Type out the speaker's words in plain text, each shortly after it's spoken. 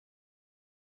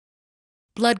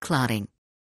Blood clotting.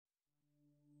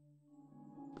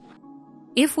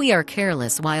 If we are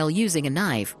careless while using a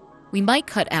knife, we might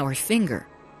cut our finger.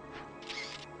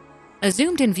 A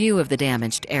zoomed-in view of the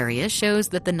damaged area shows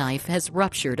that the knife has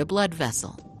ruptured a blood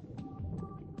vessel.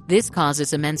 This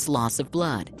causes immense loss of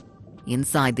blood.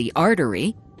 Inside the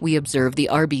artery, we observe the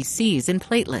RBCs and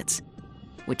platelets,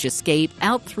 which escape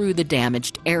out through the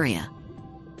damaged area.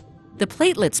 The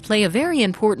platelets play a very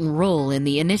important role in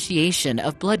the initiation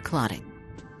of blood clotting.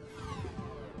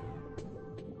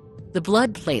 The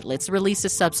blood platelets release a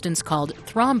substance called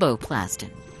thromboplastin.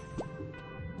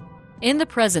 In the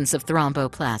presence of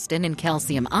thromboplastin and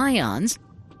calcium ions,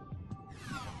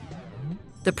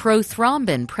 the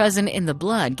prothrombin present in the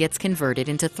blood gets converted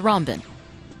into thrombin.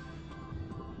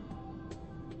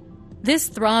 This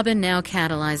thrombin now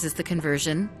catalyzes the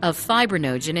conversion of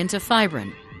fibrinogen into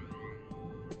fibrin.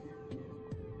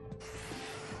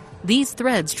 These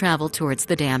threads travel towards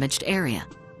the damaged area.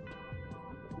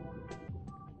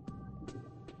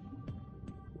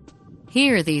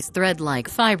 Here, these thread-like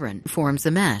fibrin forms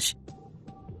a mesh.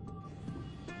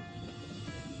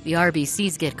 The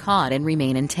RBCs get caught and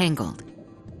remain entangled.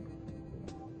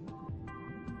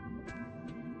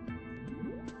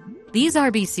 These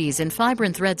RBCs and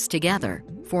fibrin threads together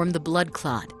form the blood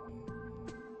clot.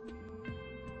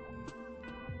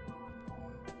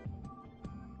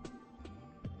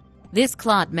 This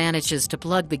clot manages to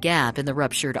plug the gap in the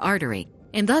ruptured artery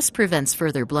and thus prevents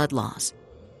further blood loss.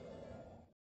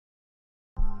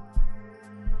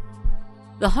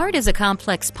 The heart is a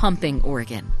complex pumping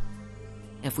organ.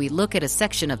 If we look at a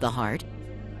section of the heart,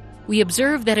 we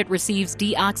observe that it receives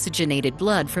deoxygenated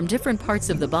blood from different parts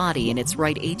of the body in its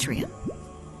right atrium.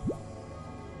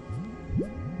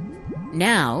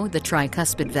 Now, the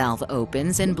tricuspid valve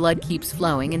opens and blood keeps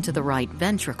flowing into the right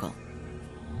ventricle.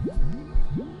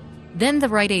 Then the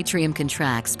right atrium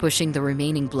contracts, pushing the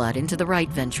remaining blood into the right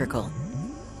ventricle.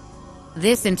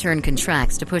 This in turn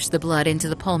contracts to push the blood into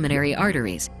the pulmonary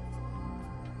arteries,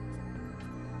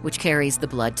 which carries the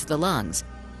blood to the lungs.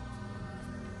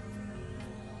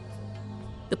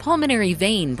 The pulmonary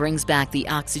vein brings back the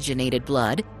oxygenated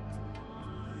blood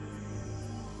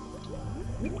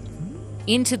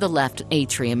into the left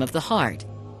atrium of the heart.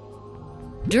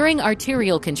 During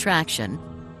arterial contraction,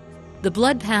 the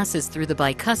blood passes through the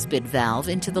bicuspid valve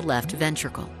into the left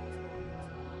ventricle.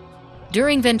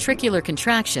 During ventricular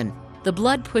contraction, the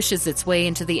blood pushes its way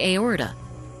into the aorta,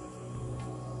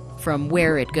 from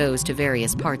where it goes to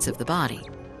various parts of the body.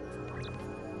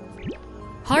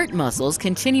 Heart muscles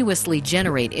continuously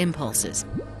generate impulses,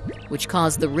 which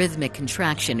cause the rhythmic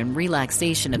contraction and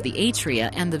relaxation of the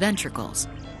atria and the ventricles.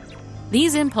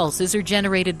 These impulses are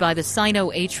generated by the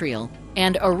sinoatrial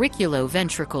and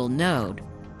auriculoventricular node.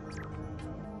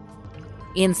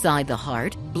 Inside the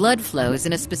heart, blood flows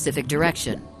in a specific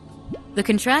direction. The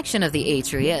contraction of the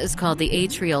atria is called the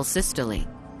atrial systole.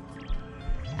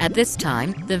 At this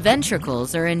time, the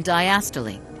ventricles are in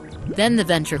diastole. Then the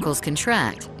ventricles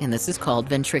contract, and this is called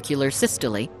ventricular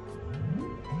systole,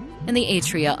 and the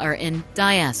atria are in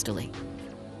diastole.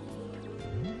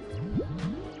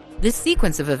 This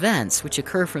sequence of events, which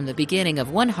occur from the beginning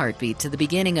of one heartbeat to the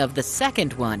beginning of the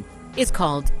second one, is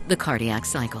called the cardiac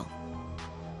cycle.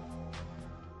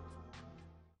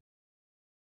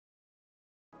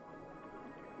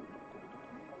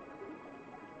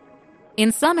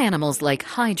 In some animals like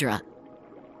Hydra,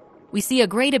 we see a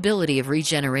great ability of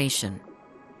regeneration.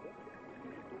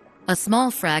 A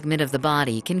small fragment of the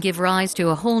body can give rise to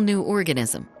a whole new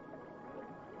organism.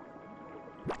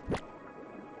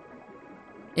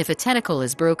 If a tentacle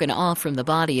is broken off from the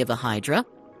body of a Hydra,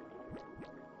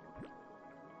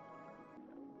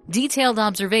 detailed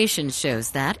observation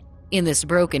shows that, in this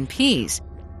broken piece,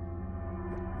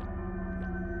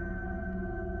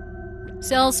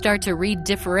 cells start to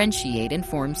redifferentiate and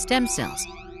form stem cells,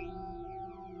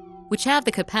 which have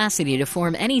the capacity to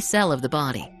form any cell of the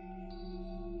body.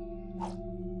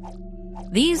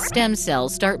 These stem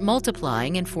cells start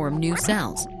multiplying and form new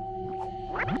cells.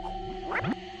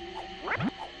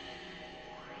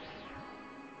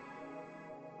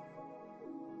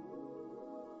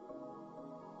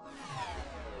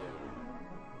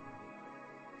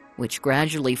 Which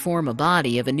gradually form a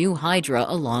body of a new Hydra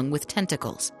along with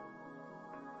tentacles.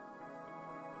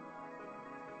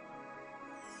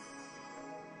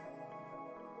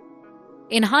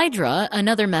 In Hydra,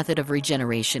 another method of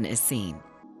regeneration is seen.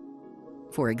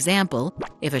 For example,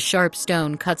 if a sharp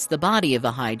stone cuts the body of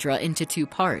a Hydra into two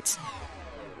parts,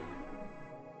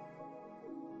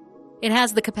 it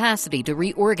has the capacity to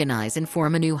reorganize and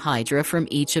form a new Hydra from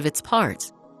each of its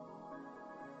parts.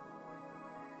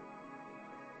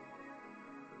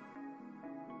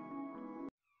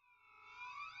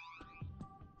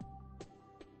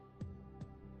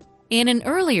 In an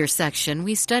earlier section,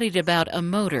 we studied about a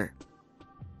motor.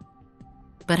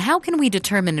 But how can we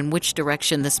determine in which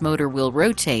direction this motor will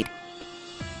rotate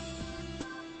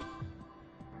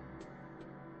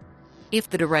if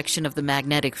the direction of the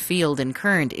magnetic field and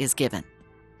current is given?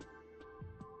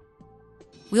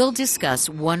 We'll discuss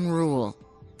one rule,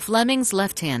 Fleming's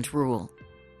left-hand rule,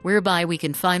 whereby we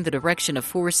can find the direction of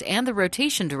force and the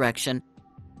rotation direction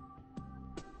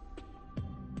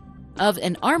of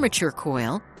an armature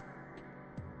coil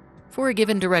for a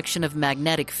given direction of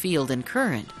magnetic field and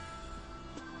current.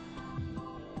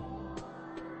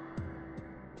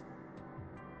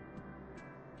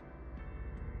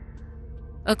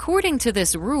 According to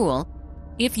this rule,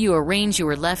 if you arrange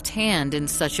your left hand in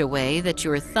such a way that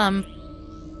your thumb,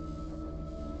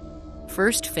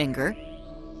 first finger,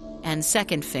 and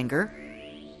second finger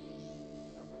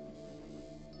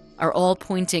are all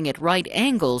pointing at right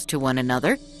angles to one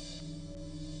another,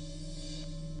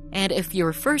 and if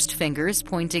your first finger is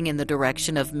pointing in the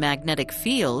direction of magnetic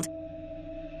field,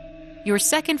 your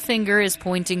second finger is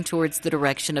pointing towards the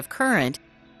direction of current,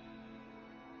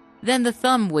 then the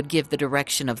thumb would give the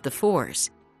direction of the force.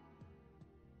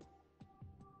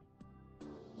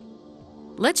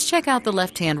 Let's check out the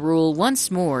left-hand rule once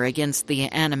more against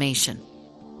the animation.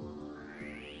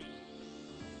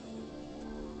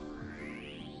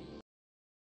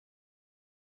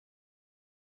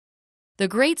 The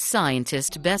great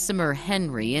scientist Bessemer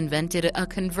Henry invented a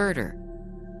converter.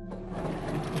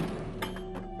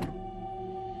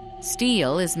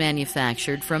 Steel is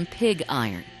manufactured from pig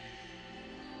iron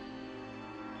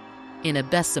in a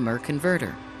Bessemer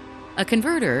converter. A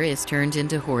converter is turned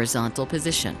into horizontal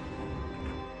position,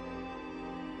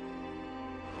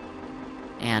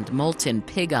 and molten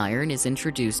pig iron is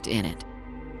introduced in it.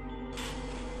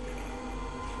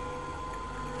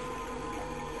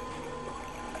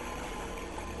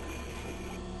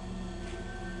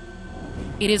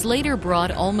 It is later brought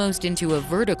almost into a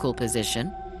vertical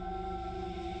position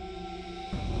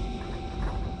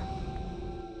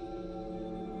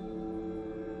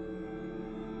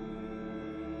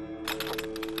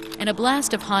and a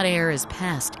blast of hot air is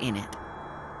passed in it.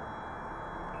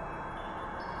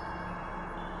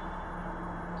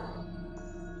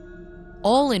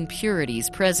 All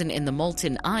impurities present in the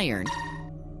molten iron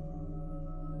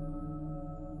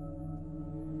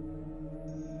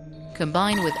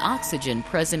combine with oxygen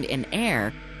present in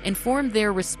air and form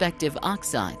their respective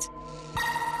oxides.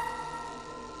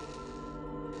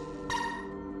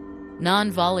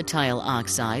 Non-volatile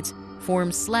oxides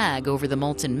form slag over the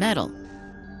molten metal.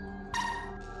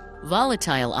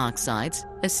 Volatile oxides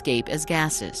escape as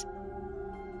gases.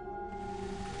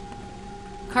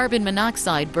 Carbon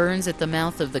monoxide burns at the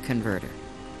mouth of the converter.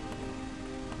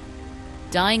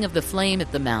 Dying of the flame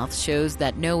at the mouth shows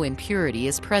that no impurity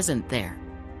is present there.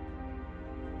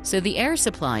 So the air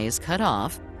supply is cut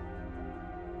off,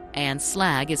 and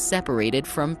slag is separated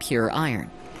from pure iron.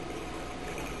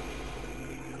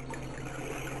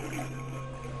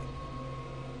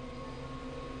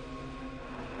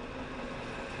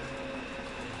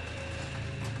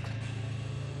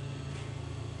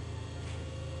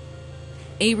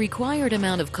 A required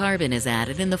amount of carbon is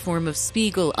added in the form of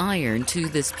spiegel iron to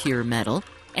this pure metal,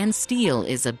 and steel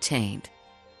is obtained.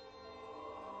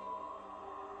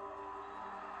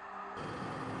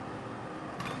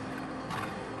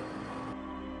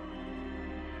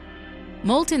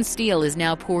 Molten steel is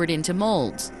now poured into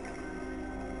molds.